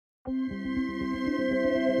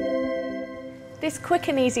This quick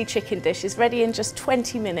and easy chicken dish is ready in just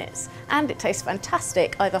 20 minutes and it tastes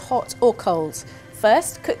fantastic either hot or cold.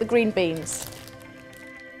 First, cook the green beans.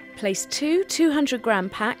 Place 2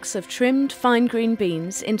 200-gram packs of trimmed fine green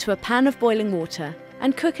beans into a pan of boiling water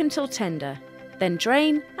and cook until tender. Then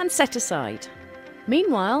drain and set aside.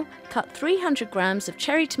 Meanwhile, cut 300 grams of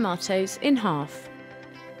cherry tomatoes in half.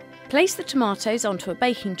 Place the tomatoes onto a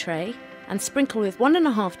baking tray and sprinkle with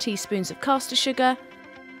 1½ teaspoons of caster sugar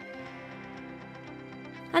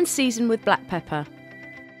and season with black pepper.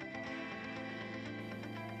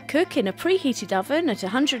 Cook in a preheated oven at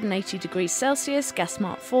 180 degrees Celsius, gas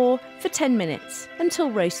mark 4, for 10 minutes until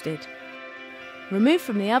roasted. Remove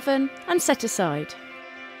from the oven and set aside.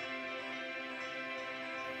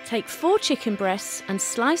 Take 4 chicken breasts and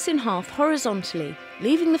slice in half horizontally,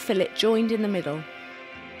 leaving the fillet joined in the middle.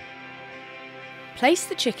 Place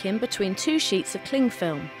the chicken between 2 sheets of cling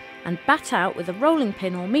film and bat out with a rolling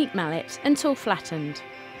pin or meat mallet until flattened.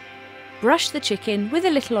 Brush the chicken with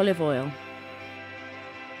a little olive oil.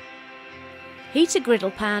 Heat a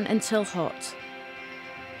griddle pan until hot.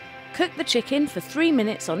 Cook the chicken for 3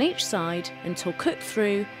 minutes on each side until cooked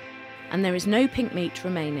through and there is no pink meat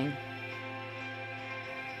remaining.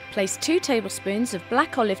 Place 2 tablespoons of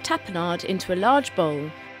black olive tapenade into a large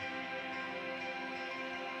bowl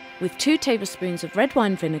with 2 tablespoons of red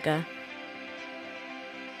wine vinegar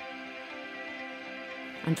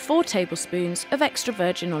and 4 tablespoons of extra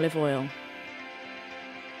virgin olive oil.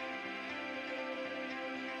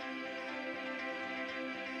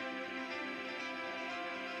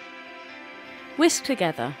 Whisk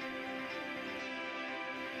together.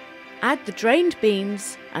 Add the drained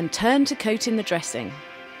beans and turn to coat in the dressing.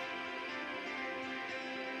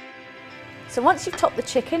 So once you've topped the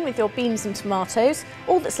chicken with your beans and tomatoes,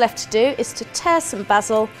 all that's left to do is to tear some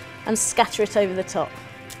basil and scatter it over the top.